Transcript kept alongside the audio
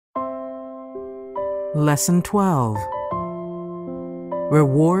Lesson 12.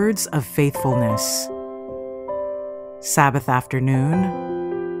 Rewards of Faithfulness. Sabbath Afternoon,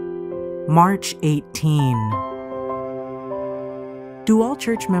 March 18. Do all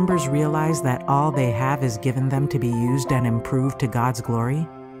church members realize that all they have is given them to be used and improved to God's glory?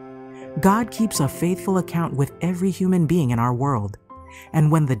 God keeps a faithful account with every human being in our world,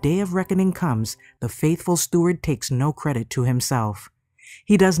 and when the day of reckoning comes, the faithful steward takes no credit to himself.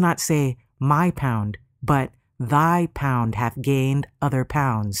 He does not say, "My pound," but "Thy pound hath gained other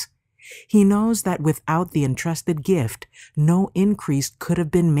pounds." He knows that without the entrusted gift, no increase could have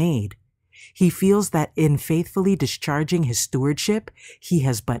been made. He feels that in faithfully discharging his stewardship, he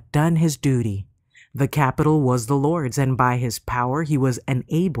has but done his duty. The capital was the Lord's, and by his power he was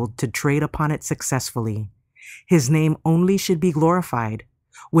enabled to trade upon it successfully. His name only should be glorified.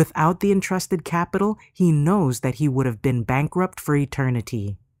 Without the entrusted capital, he knows that he would have been bankrupt for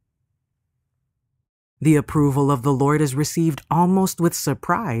eternity. The approval of the Lord is received almost with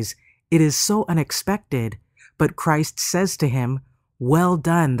surprise. It is so unexpected, but Christ says to him, "Well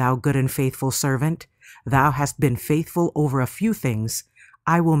done, thou good and faithful servant. Thou hast been faithful over a few things.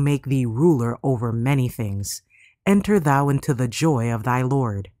 I will make thee ruler over many things. Enter thou into the joy of thy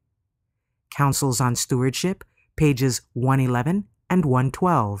Lord." Counsels on Stewardship, pages 111 and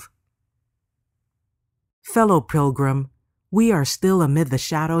 112. Fellow pilgrim, we are still amid the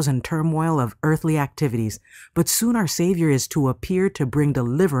shadows and turmoil of earthly activities, but soon our Savior is to appear to bring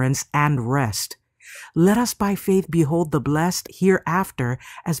deliverance and rest. Let us by faith behold the blessed hereafter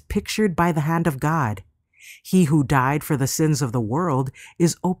as pictured by the hand of God. He who died for the sins of the world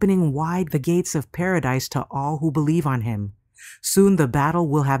is opening wide the gates of paradise to all who believe on him. Soon the battle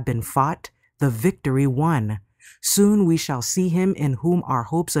will have been fought, the victory won. Soon we shall see him in whom our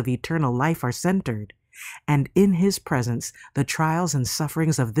hopes of eternal life are centered, and in his presence the trials and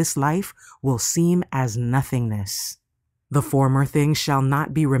sufferings of this life will seem as nothingness. The former things shall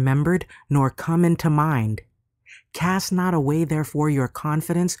not be remembered nor come into mind. Cast not away therefore your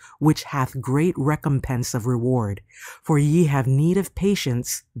confidence, which hath great recompense of reward. For ye have need of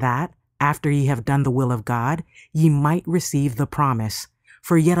patience, that, after ye have done the will of God, ye might receive the promise.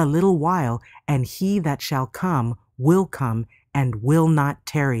 For yet a little while, and he that shall come will come, and will not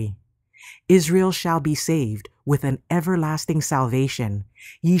tarry. Israel shall be saved with an everlasting salvation.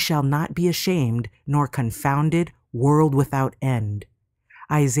 Ye shall not be ashamed, nor confounded, world without end.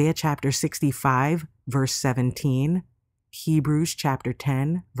 Isaiah chapter 65, verse 17, Hebrews chapter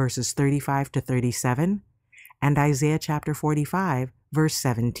 10, verses 35 to 37, and Isaiah chapter 45, verse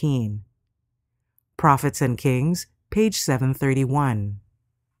 17. Prophets and Kings, page 731.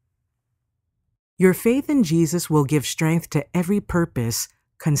 Your faith in Jesus will give strength to every purpose,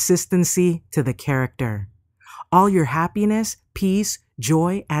 consistency to the character. All your happiness, peace,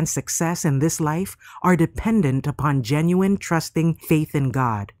 joy, and success in this life are dependent upon genuine, trusting faith in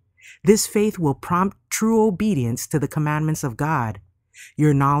God. This faith will prompt true obedience to the commandments of God.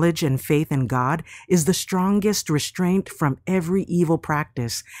 Your knowledge and faith in God is the strongest restraint from every evil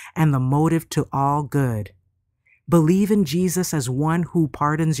practice and the motive to all good. Believe in Jesus as one who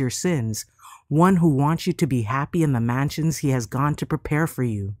pardons your sins, one who wants you to be happy in the mansions he has gone to prepare for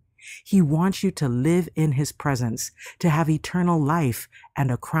you. He wants you to live in his presence, to have eternal life and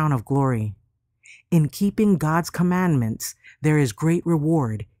a crown of glory. In keeping God's commandments, there is great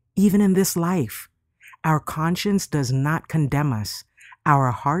reward, even in this life. Our conscience does not condemn us.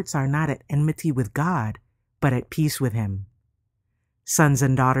 Our hearts are not at enmity with God, but at peace with him. Sons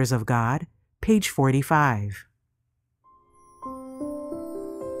and Daughters of God, page 45.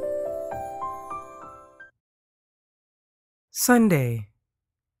 Sunday,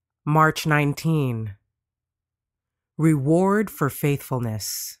 March 19. Reward for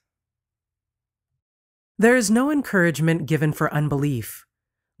faithfulness. There is no encouragement given for unbelief.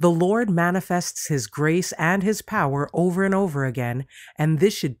 The Lord manifests his grace and his power over and over again, and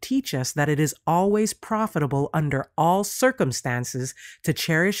this should teach us that it is always profitable under all circumstances to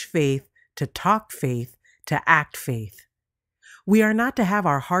cherish faith, to talk faith, to act faith. We are not to have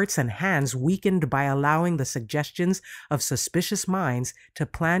our hearts and hands weakened by allowing the suggestions of suspicious minds to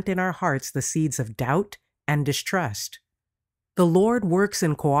plant in our hearts the seeds of doubt and distrust. The Lord works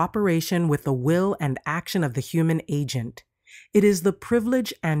in cooperation with the will and action of the human agent. It is the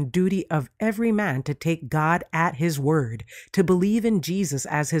privilege and duty of every man to take God at his word, to believe in Jesus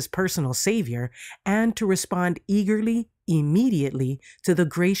as his personal Savior, and to respond eagerly, immediately to the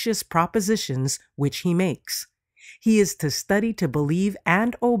gracious propositions which he makes. He is to study to believe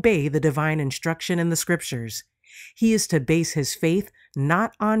and obey the divine instruction in the Scriptures. He is to base his faith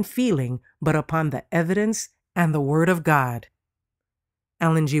not on feeling, but upon the evidence and the Word of God.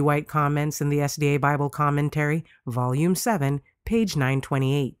 Ellen G. White Comments in the SDA Bible Commentary, Volume 7, page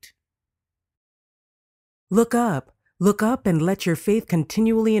 928. Look up, and let your faith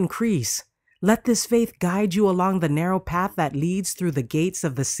continually increase. Let this faith guide you along the narrow path that leads through the gates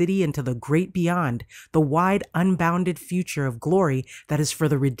of the city into the great beyond, the wide, unbounded future of glory that is for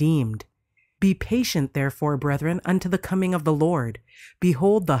the redeemed. Be patient, therefore, brethren, unto the coming of the Lord.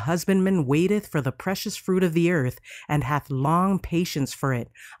 Behold, the husbandman waiteth for the precious fruit of the earth, and hath long patience for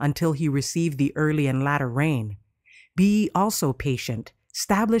it, until he receive the early and latter rain. Be ye also patient,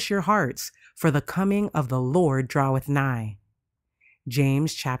 stablish your hearts, for the coming of the Lord draweth nigh.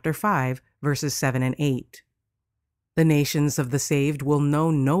 James chapter 5, verses 7 and 8. The nations of the saved will know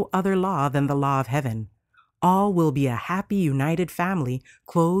no other law than the law of heaven. All will be a happy, united family,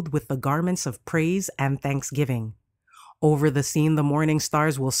 clothed with the garments of praise and thanksgiving. Over the scene, the morning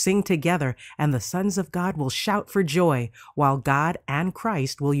stars will sing together, and the sons of God will shout for joy, while God and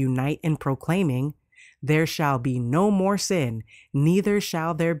Christ will unite in proclaiming, "There shall be no more sin, neither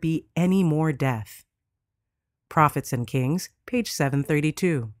shall there be any more death." Prophets and Kings, page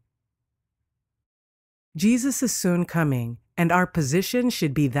 732. Jesus is soon coming, and our position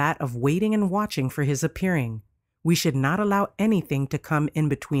should be that of waiting and watching for his appearing. We should not allow anything to come in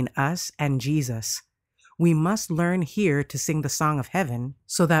between us and Jesus. We must learn here to sing the song of heaven,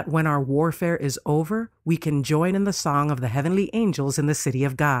 so that when our warfare is over, we can join in the song of the heavenly angels in the city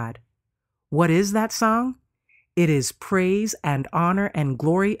of God. What is that song? It is praise and honor and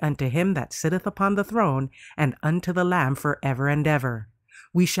glory unto him that sitteth upon the throne, and unto the Lamb forever and ever.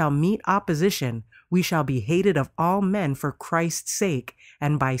 We shall meet opposition. We shall be hated of all men for Christ's sake,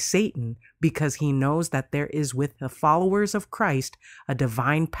 and by Satan, because he knows that there is with the followers of Christ a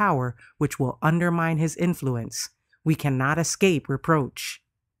divine power which will undermine his influence. We cannot escape reproach.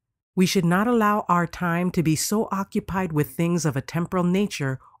 We should not allow our time to be so occupied with things of a temporal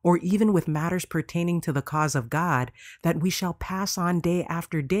nature, or even with matters pertaining to the cause of God, that we shall pass on day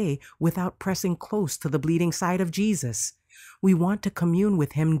after day without pressing close to the bleeding side of Jesus. We want to commune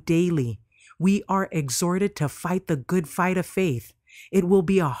with him daily. We are exhorted to fight the good fight of faith. It will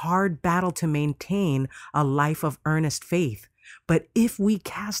be a hard battle to maintain a life of earnest faith. But if we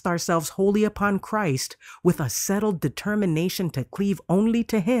cast ourselves wholly upon Christ with a settled determination to cleave only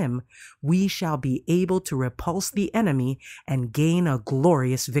to him, we shall be able to repulse the enemy and gain a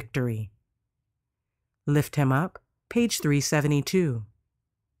glorious victory. Lift Him Up, page 372.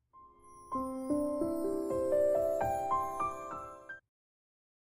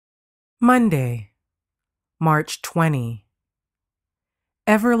 Monday, March 20.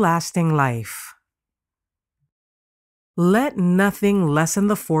 Everlasting Life. Let nothing lessen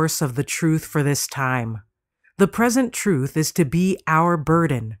the force of the truth for this time. The present truth is to be our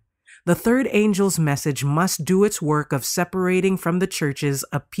burden. The third angel's message must do its work of separating from the churches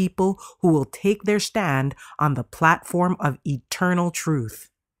a people who will take their stand on the platform of eternal truth.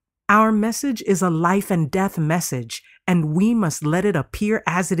 Our message is a life and death message, and we must let it appear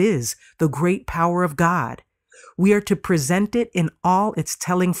as it is, the great power of God. We are to present it in all its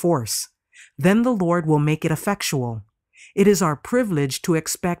telling force. Then the Lord will make it effectual. It is our privilege to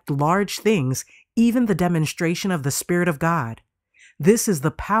expect large things, even the demonstration of the Spirit of God. This is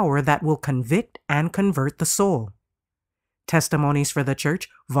the power that will convict and convert the soul. Testimonies for the Church,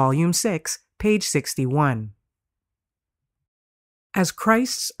 Volume 6, page 61. As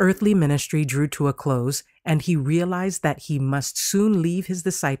Christ's earthly ministry drew to a close, and he realized that he must soon leave his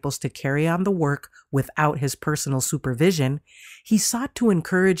disciples to carry on the work without his personal supervision, he sought to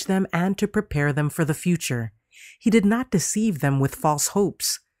encourage them and to prepare them for the future. He did not deceive them with false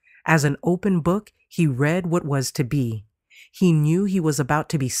hopes. As an open book, he read what was to be. He knew he was about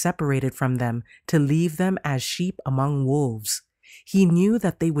to be separated from them, to leave them as sheep among wolves. He knew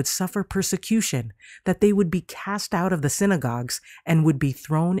that they would suffer persecution, that they would be cast out of the synagogues and would be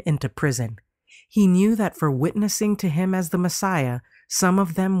thrown into prison. He knew that for witnessing to him as the Messiah, some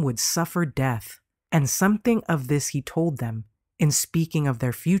of them would suffer death. And something of this he told them. In speaking of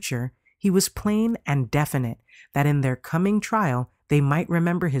their future, he was plain and definite, that in their coming trial they might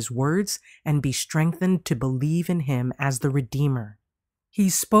remember his words and be strengthened to believe in him as the Redeemer. He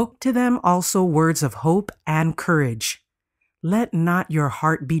spoke to them also words of hope and courage. "Let not your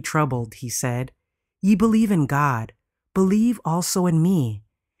heart be troubled," he said. "Ye believe in God, believe also in me.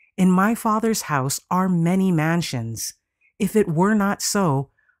 In my Father's house are many mansions. If it were not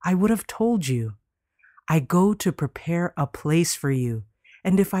so, I would have told you. I go to prepare a place for you.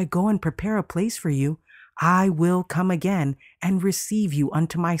 And if I go and prepare a place for you, I will come again and receive you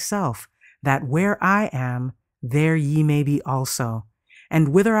unto myself, that where I am, there ye may be also. And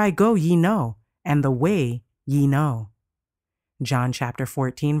whither I go ye know, and the way ye know." John chapter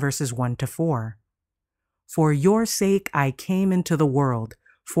 14, verses 1 to 4. For your sake I came into the world,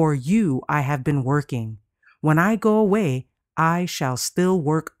 for you I have been working. When I go away, I shall still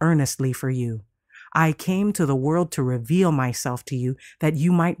work earnestly for you. I came to the world to reveal myself to you, that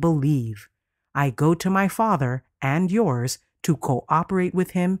you might believe. I go to my Father and yours to cooperate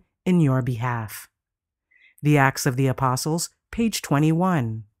with him in your behalf. The Acts of the Apostles, page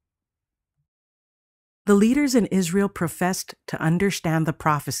 21. The leaders in Israel professed to understand the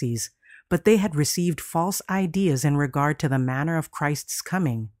prophecies, but they had received false ideas in regard to the manner of Christ's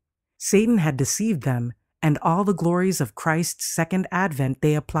coming. Satan had deceived them, and all the glories of Christ's second advent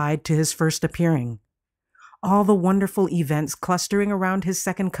they applied to his first appearing. All the wonderful events clustering around his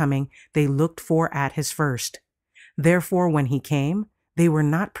second coming they looked for at his first. Therefore, when he came, they were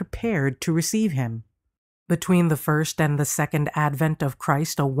not prepared to receive him. Between the first and the second advent of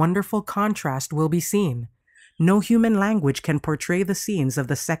Christ, a wonderful contrast will be seen. No human language can portray the scenes of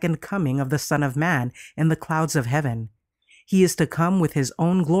the second coming of the Son of Man in the clouds of heaven. He is to come with his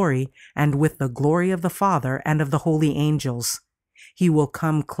own glory and with the glory of the Father and of the holy angels. He will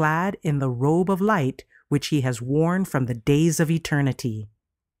come clad in the robe of light which he has worn from the days of eternity.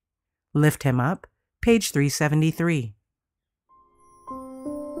 Lift him up, page 373.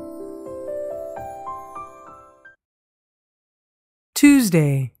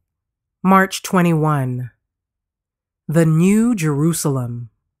 Tuesday, March 21. The New Jerusalem.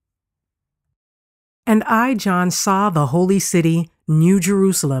 And I, John, saw the holy city, New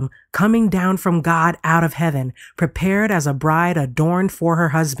Jerusalem, coming down from God out of heaven, prepared as a bride adorned for her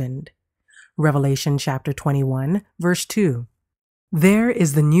husband. Revelation chapter 21, verse 2. There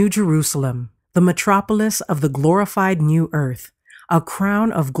is the New Jerusalem, the metropolis of the glorified new earth, a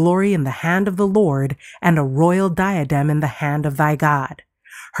crown of glory in the hand of the Lord, and a royal diadem in the hand of thy God.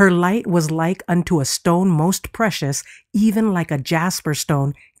 Her light was like unto a stone most precious, even like a jasper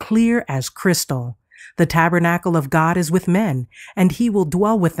stone, clear as crystal. The tabernacle of God is with men, and he will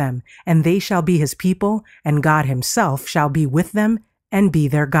dwell with them, and they shall be his people, and God himself shall be with them, and be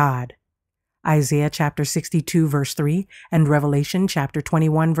their God. Isaiah chapter 62, verse 3, and Revelation chapter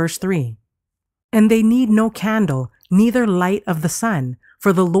 21, verse 3. And they need no candle, neither light of the sun,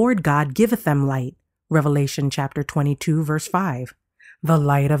 for the Lord God giveth them light. Revelation chapter 22, verse 5. The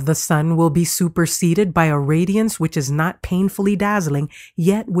light of the sun will be superseded by a radiance which is not painfully dazzling,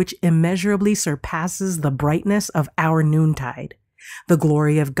 yet which immeasurably surpasses the brightness of our noontide. The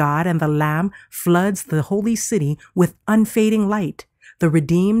glory of God and the Lamb floods the holy city with unfading light. The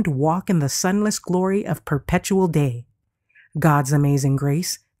redeemed walk in the sunless glory of perpetual day. God's Amazing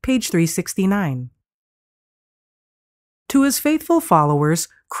Grace, page 369. To his faithful followers,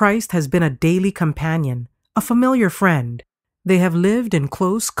 Christ has been a daily companion, a familiar friend. They have lived in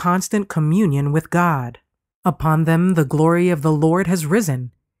close, constant communion with God. Upon them the glory of the Lord has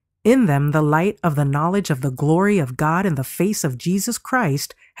risen. In them the light of the knowledge of the glory of God in the face of Jesus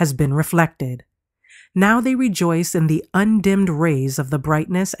Christ has been reflected. Now they rejoice in the undimmed rays of the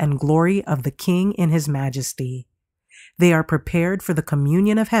brightness and glory of the King in his majesty. They are prepared for the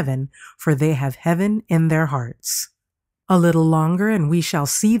communion of heaven, for they have heaven in their hearts. A little longer and we shall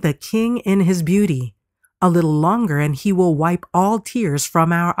see the King in his beauty. A little longer and he will wipe all tears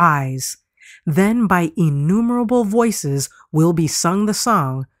from our eyes. Then by innumerable voices will be sung the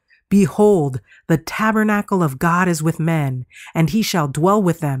song, Behold, the tabernacle of God is with men, and he shall dwell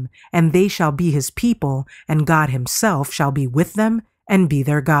with them, and they shall be his people, and God himself shall be with them and be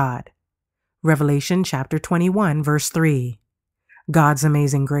their God. Revelation chapter 21, verse 3. God's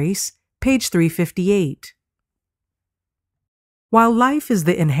Amazing Grace, page 358. While life is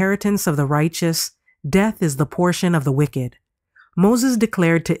the inheritance of the righteous, death is the portion of the wicked. Moses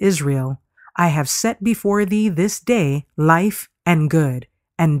declared to Israel, I have set before thee this day life and good,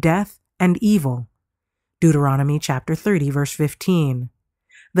 and death and evil. Deuteronomy chapter 30, verse 15.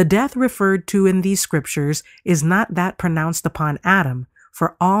 The death referred to in these scriptures is not that pronounced upon Adam,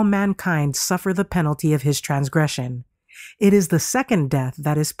 for all mankind suffer the penalty of his transgression. It is the second death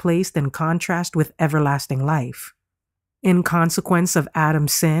that is placed in contrast with everlasting life. In consequence of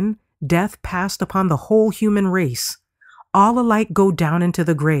Adam's sin, death passed upon the whole human race. All alike go down into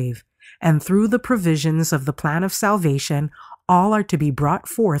the grave, and through the provisions of the plan of salvation, all are to be brought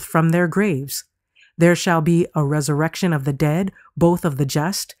forth from their graves. There shall be a resurrection of the dead, both of the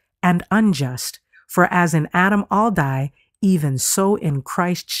just and unjust. For as in Adam all die, even so in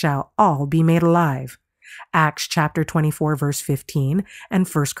Christ shall all be made alive. Acts chapter 24, verse 15, and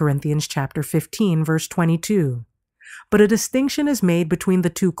 1 Corinthians chapter 15, verse 22. But a distinction is made between the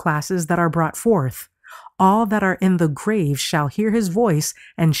two classes that are brought forth. All that are in the grave shall hear his voice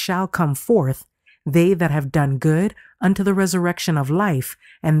and shall come forth, they that have done good unto the resurrection of life,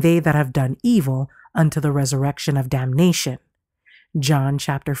 and they that have done evil unto the resurrection of damnation. John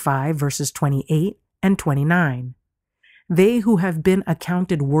chapter 5, verses 28 and 29. They who have been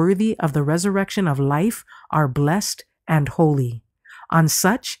accounted worthy of the resurrection of life are blessed and holy. On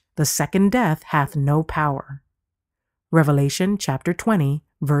such the second death hath no power. Revelation chapter 20,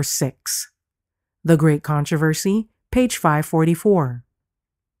 verse 6. The Great Controversy, page 544.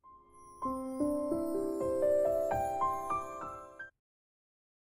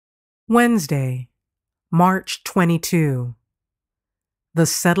 Wednesday, March 22. The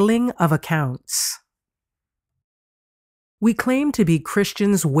Settling of Accounts. We claim to be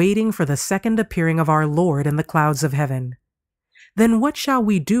Christians waiting for the second appearing of our Lord in the clouds of heaven. Then what shall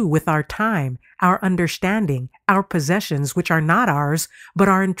we do with our time, our understanding, our possessions which are not ours, but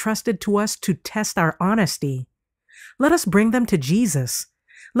are entrusted to us to test our honesty? Let us bring them to Jesus.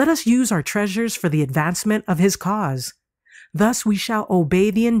 Let us use our treasures for the advancement of his cause. Thus we shall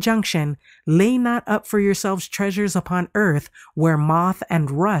obey the injunction, lay not up for yourselves treasures upon earth, where moth and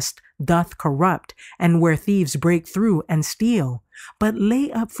rust doth corrupt, and where thieves break through and steal. But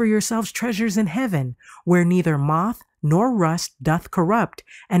lay up for yourselves treasures in heaven, where neither moth nor rust doth corrupt,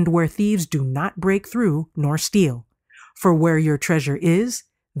 and where thieves do not break through nor steal. For where your treasure is,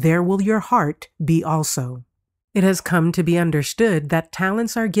 there will your heart be also. It has come to be understood that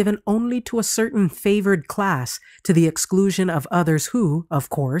talents are given only to a certain favored class, to the exclusion of others who, of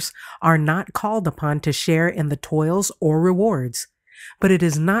course, are not called upon to share in the toils or rewards. But it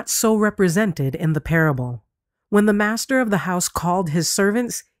is not so represented in the parable. When the master of the house called his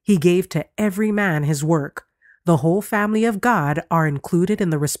servants, he gave to every man his work. The whole family of God are included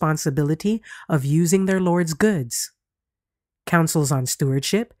in the responsibility of using their Lord's goods. Counsels on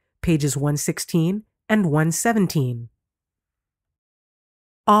Stewardship, pages 116 and 117.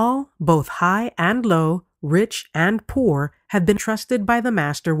 All, both high and low, rich and poor, have been trusted by the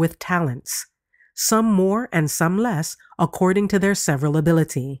master with talents, some more and some less, according to their several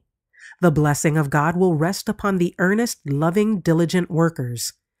ability. The blessing of God will rest upon the earnest, loving, diligent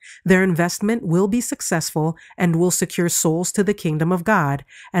workers. Their investment will be successful and will secure souls to the kingdom of God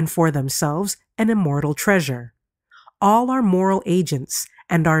and for themselves an immortal treasure. All are moral agents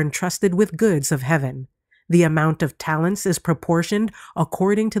and are entrusted with goods of heaven. The amount of talents is proportioned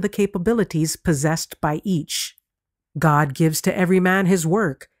according to the capabilities possessed by each. God gives to every man his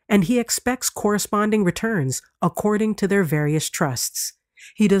work, and he expects corresponding returns according to their various trusts.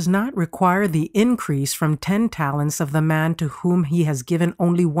 He does not require the increase from 10 talents of the man to whom he has given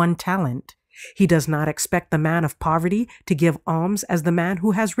only 1 talent. He does not expect the man of poverty to give alms as the man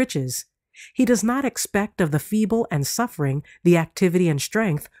who has riches. He does not expect of the feeble and suffering the activity and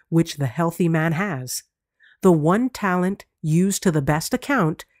strength which the healthy man has. The 1 talent used to the best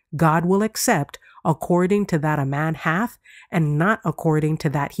account, God will accept according to that a man hath, and not according to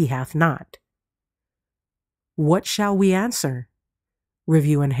that he hath not. What shall we answer?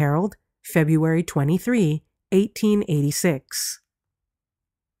 Review and Herald, February 23, 1886.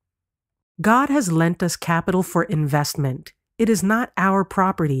 God has lent us capital for investment. It is not our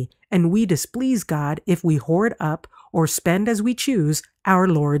property, and we displease God if we hoard up or spend as we choose our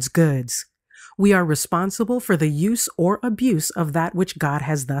Lord's goods. We are responsible for the use or abuse of that which God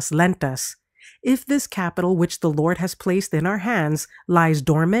has thus lent us. If this capital which the Lord has placed in our hands lies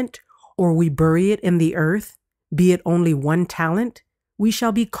dormant, or we bury it in the earth, be it only 1 talent, we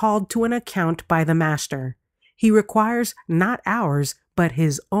shall be called to an account by the master. He requires not ours, but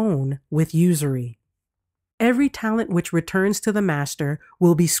his own with usury. Every talent which returns to the master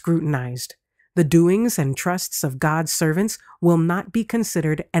will be scrutinized. The doings and trusts of God's servants will not be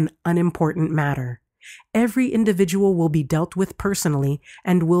considered an unimportant matter. Every individual will be dealt with personally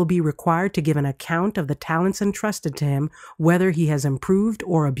and will be required to give an account of the talents entrusted to him, whether he has improved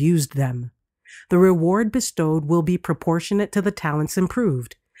or abused them. The reward bestowed will be proportionate to the talents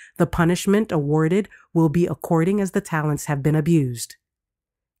improved. The punishment awarded will be according as the talents have been abused.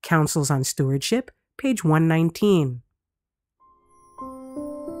 Counsels on Stewardship, page 119.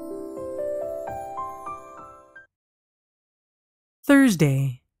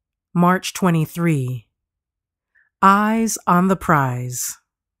 Thursday, March 23. Eyes on the prize.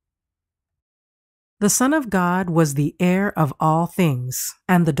 The Son of God was the heir of all things,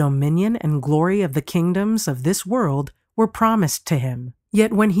 and the dominion and glory of the kingdoms of this world were promised to him.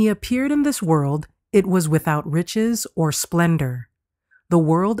 Yet when he appeared in this world, it was without riches or splendor. The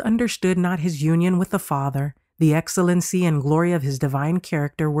world understood not his union with the Father. The excellency and glory of his divine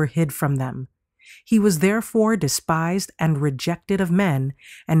character were hid from them. He was therefore despised and rejected of men,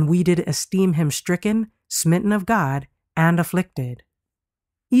 and we did esteem him stricken, smitten of God, and afflicted.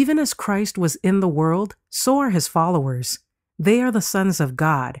 Even as Christ was in the world, so are his followers. They are the sons of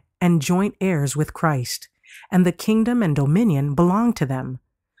God and joint heirs with Christ, and the kingdom and dominion belong to them.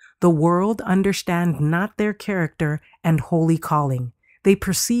 The world understand not their character and holy calling. They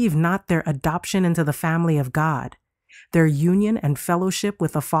perceive not their adoption into the family of God. Their union and fellowship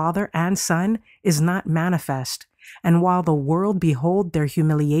with the Father and Son is not manifest, and while the world behold their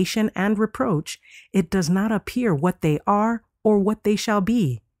humiliation and reproach, it does not appear what they are or what they shall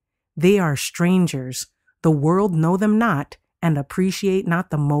be. They are strangers. The world know them not, and appreciate not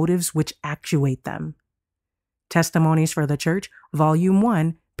the motives which actuate them. Testimonies for the Church, Volume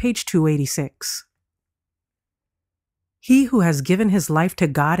 1, page 286. He who has given his life to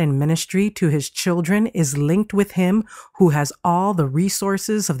God in ministry to his children is linked with him who has all the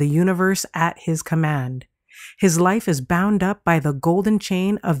resources of the universe at his command. His life is bound up by the golden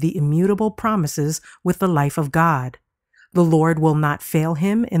chain of the immutable promises with the life of God. The Lord will not fail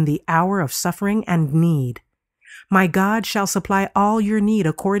him in the hour of suffering and need. My God shall supply all your need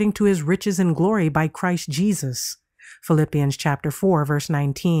according to his riches in glory by Christ Jesus. Philippians chapter 4, verse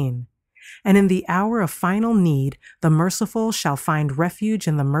 19. And in the hour of final need, the merciful shall find refuge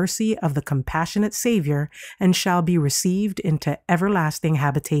in the mercy of the compassionate Savior and shall be received into everlasting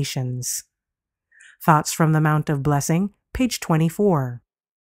habitations. Thoughts from the Mount of Blessing, page 24.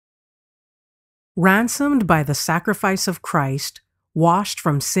 Ransomed by the sacrifice of Christ, washed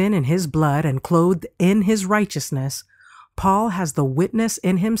from sin in his blood and clothed in his righteousness, Paul has the witness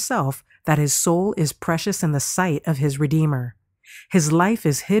in himself that his soul is precious in the sight of his Redeemer. His life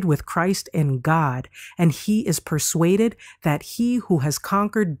is hid with Christ in God, and he is persuaded that he who has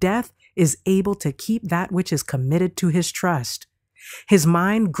conquered death is able to keep that which is committed to his trust. His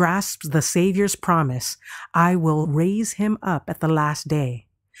mind grasps the Savior's promise, I will raise him up at the last day.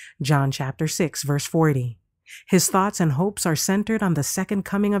 John chapter 6, verse 40. His thoughts and hopes are centered on the second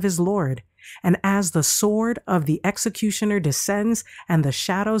coming of his Lord, and as the sword of the executioner descends and the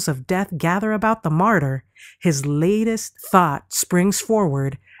shadows of death gather about the martyr, his latest thought springs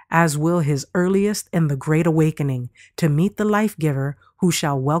forward, as will his earliest in the great awakening, to meet the life-giver who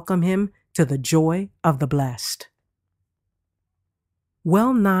shall welcome him to the joy of the blessed.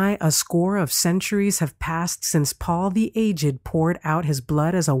 Well nigh a score of centuries have passed since Paul the Aged poured out his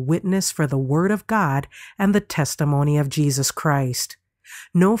blood as a witness for the Word of God and the testimony of Jesus Christ.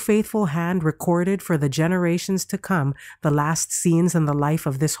 No faithful hand recorded for the generations to come the last scenes in the life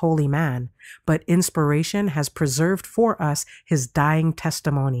of this holy man, but inspiration has preserved for us his dying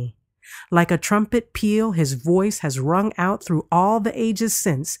testimony. Like a trumpet peal, his voice has rung out through all the ages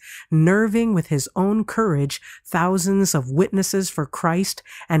since, nerving with his own courage thousands of witnesses for Christ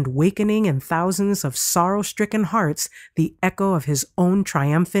and wakening in thousands of sorrow-stricken hearts the echo of his own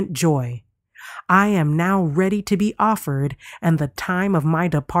triumphant joy. I am now ready to be offered, and the time of my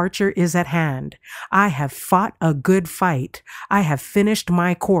departure is at hand. I have fought a good fight. I have finished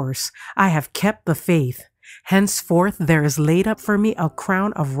my course. I have kept the faith. Henceforth there is laid up for me a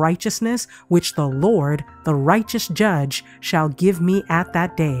crown of righteousness, which the Lord, the righteous judge, shall give me at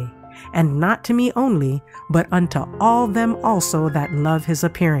that day, and not to me only, but unto all them also that love his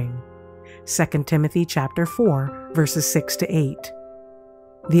appearing. 2 Timothy chapter 4, verses 6 to 8.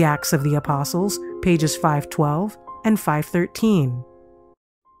 The Acts of the Apostles, pages 512 and 513.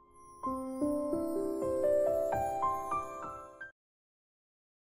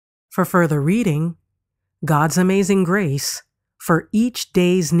 For further reading, God's Amazing Grace, For Each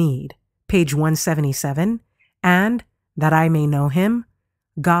Day's Need, page 177, and That I May Know Him,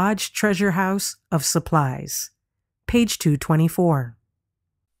 God's Treasure House of Supplies, page 224.